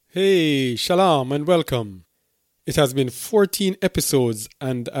Hey, shalom and welcome. It has been 14 episodes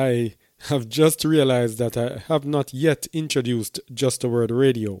and I have just realized that I have not yet introduced Just a Word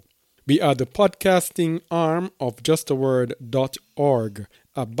Radio. We are the podcasting arm of justaword.org,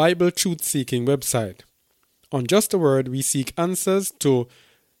 a Bible truth-seeking website. On Just a Word, we seek answers to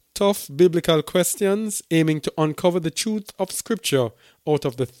tough biblical questions, aiming to uncover the truth of Scripture out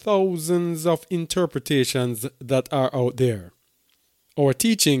of the thousands of interpretations that are out there. Our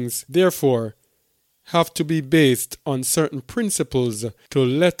teachings, therefore, have to be based on certain principles to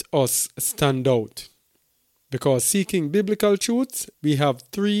let us stand out. Because seeking biblical truths, we have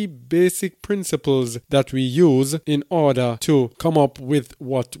three basic principles that we use in order to come up with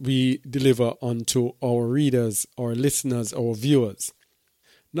what we deliver unto our readers, our listeners, our viewers.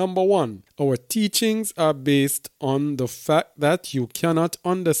 Number one, our teachings are based on the fact that you cannot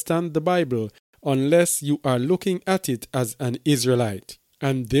understand the Bible unless you are looking at it as an Israelite.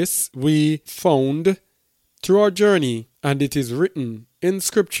 And this we found through our journey, and it is written in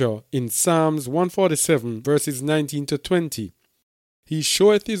Scripture in Psalms 147 verses 19 to 20. He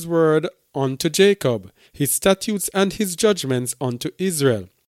showeth his word unto Jacob, his statutes and his judgments unto Israel.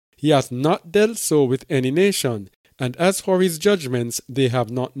 He hath not dealt so with any nation, and as for his judgments, they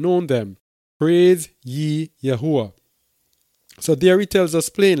have not known them. Praise ye Yahuwah. So there he tells us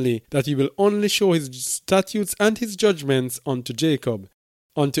plainly that he will only show his statutes and his judgments unto Jacob,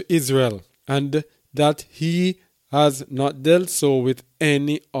 unto Israel, and that he has not dealt so with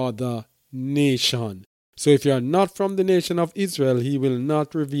any other nation. So if you are not from the nation of Israel, he will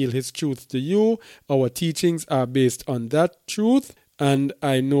not reveal his truth to you. Our teachings are based on that truth, and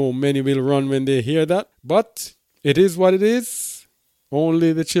I know many will run when they hear that, but it is what it is.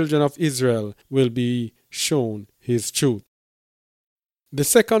 Only the children of Israel will be shown his truth. The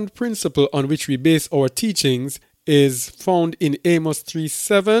second principle on which we base our teachings is found in Amos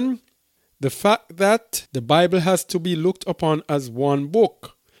 3:7. The fact that the Bible has to be looked upon as one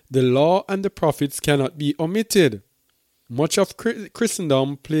book. The law and the prophets cannot be omitted. Much of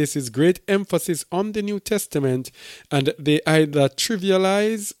Christendom places great emphasis on the New Testament, and they either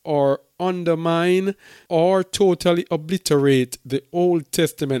trivialize or undermine or totally obliterate the Old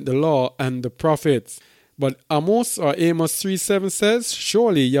Testament, the law and the prophets. But Amos 3:7 says,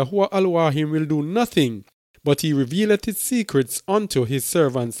 Surely Yahuwah Elohim will do nothing, but he revealeth his secrets unto his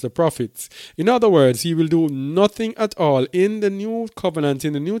servants the prophets. In other words, he will do nothing at all in the New Covenant,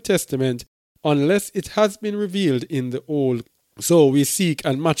 in the New Testament, unless it has been revealed in the Old. So we seek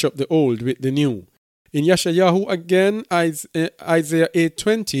and match up the Old with the New. In Yeshayahu again, Isaiah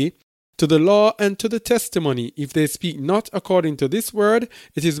 8:20, to the law and to the testimony, if they speak not according to this word,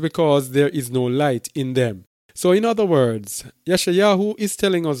 it is because there is no light in them. So in other words, Yeshayahu is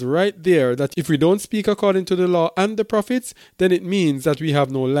telling us right there that if we don't speak according to the law and the prophets, then it means that we have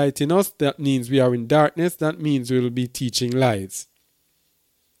no light in us. That means we are in darkness. That means we will be teaching lies.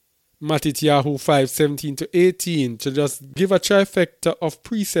 Mattityahu 5:17 to 18, to just give a trifecta of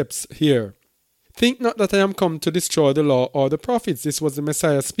precepts here. Think not that I am come to destroy the law or the prophets. This was the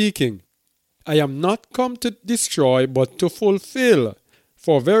Messiah speaking. I am not come to destroy, but to fulfill.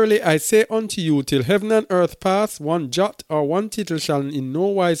 For verily I say unto you, till heaven and earth pass, one jot or one tittle shall in no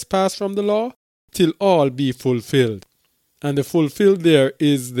wise pass from the law, till all be fulfilled. And the fulfilled there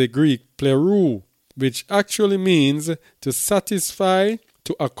is the Greek plerou, which actually means to satisfy,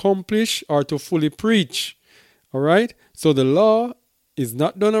 to accomplish, or to fully preach. Alright? So the law is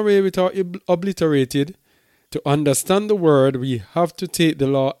not done away with or obliterated. To understand the word, we have to take the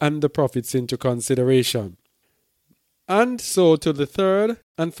law and the prophets into consideration. And so to the third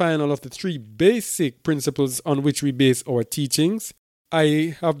and final of the three basic principles on which we base our teachings.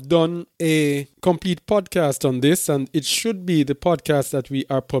 I have done a complete podcast on this, and it should be the podcast that we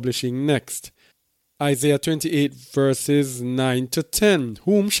are publishing next. Isaiah 28 verses 9 to 10.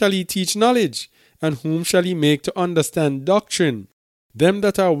 Whom shall he teach knowledge? And whom shall he make to understand doctrine? Them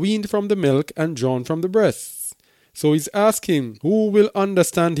that are weaned from the milk and drawn from the breasts. So he's asking, who will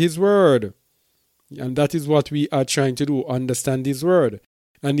understand his word? And that is what we are trying to do, understand his word.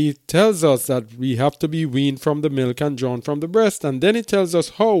 And he tells us that we have to be weaned from the milk and drawn from the breast. And then he tells us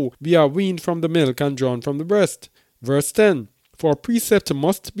how we are weaned from the milk and drawn from the breast. Verse 10. For precept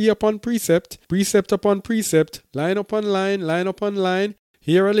must be upon precept, precept upon precept, line upon line upon line,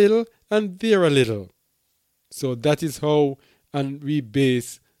 here a little and there a little. So that is how and we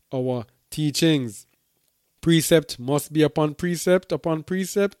base our teachings. Precept must be upon precept,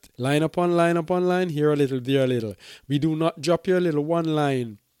 line upon line, here a little, there a little. We do not drop here a little one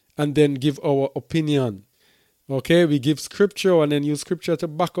line and then give our opinion. Okay, we give scripture and then use scripture to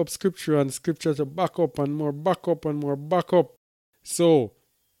back up scripture and scripture to back up and more back up and more back up. So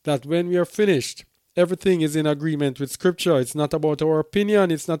that when we are finished, everything is in agreement with Scripture. It's not about our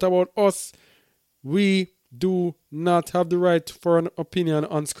opinion. It's not about us. We do not have the right for an opinion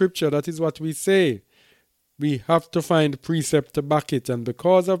on Scripture. That is what we say. We have to find precept to back it. And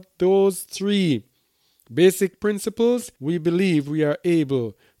because of those three basic principles, we believe we are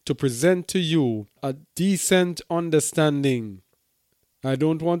able to present to you a decent understanding. I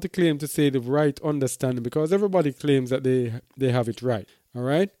don't want to claim to say the right understanding because everybody claims that they have it right. All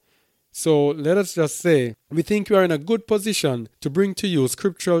right? So let us just say we think you are in a good position to bring to you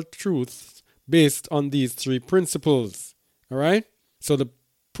scriptural truths based on these three principles. All right? So the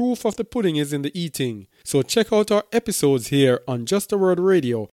proof of the pudding is in the eating. So check out our episodes here on Just a Word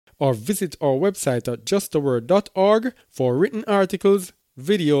Radio or visit our website at justaword.org for written articles,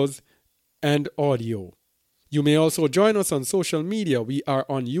 videos, and audio. You may also join us on social media. We are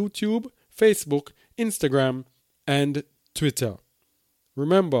on YouTube, Facebook, Instagram, and Twitter.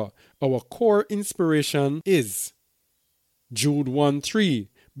 Remember, our core inspiration is Jude 1:3.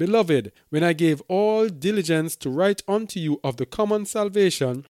 Beloved, when I gave all diligence to write unto you of the common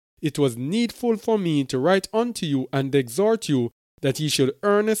salvation, it was needful for me to write unto you and exhort you that ye should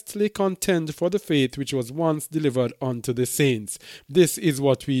earnestly contend for the faith which was once delivered unto the saints. This is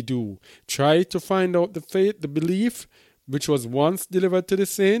what we do. Try to find out the faith, the belief which was once delivered to the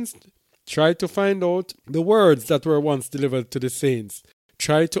saints. Try to find out the words that were once delivered to the saints.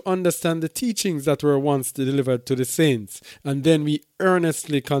 Try to understand the teachings that were once delivered to the saints. And then we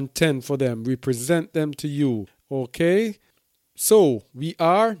earnestly contend for them. We present them to you. Okay? So, we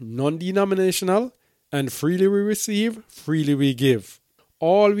are non-denominational. And freely we receive, freely we give.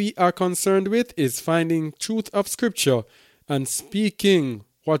 All we are concerned with is finding truth of Scripture and speaking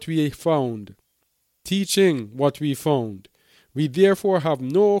what we found, teaching what we found. We therefore have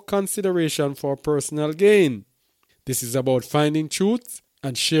no consideration for personal gain. This is about finding truth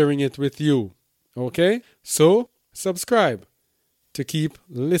and sharing it with you. Okay? So, subscribe to keep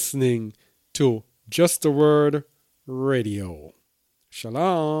listening to Just a Word Radio.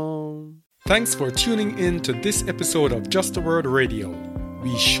 Shalom. Thanks for tuning in to this episode of Just a Word Radio.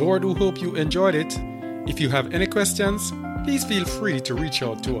 We sure do hope you enjoyed it. If you have any questions, please feel free to reach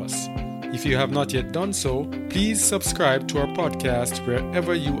out to us. If you have not yet done so, please subscribe to our podcast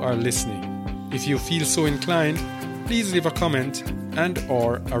wherever you are listening. If you feel so inclined, please leave a comment and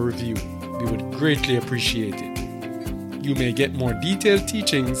or a review. We would greatly appreciate it. You may get more detailed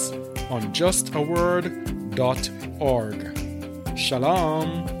teachings on justaword.org.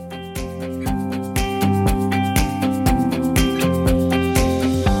 Shalom.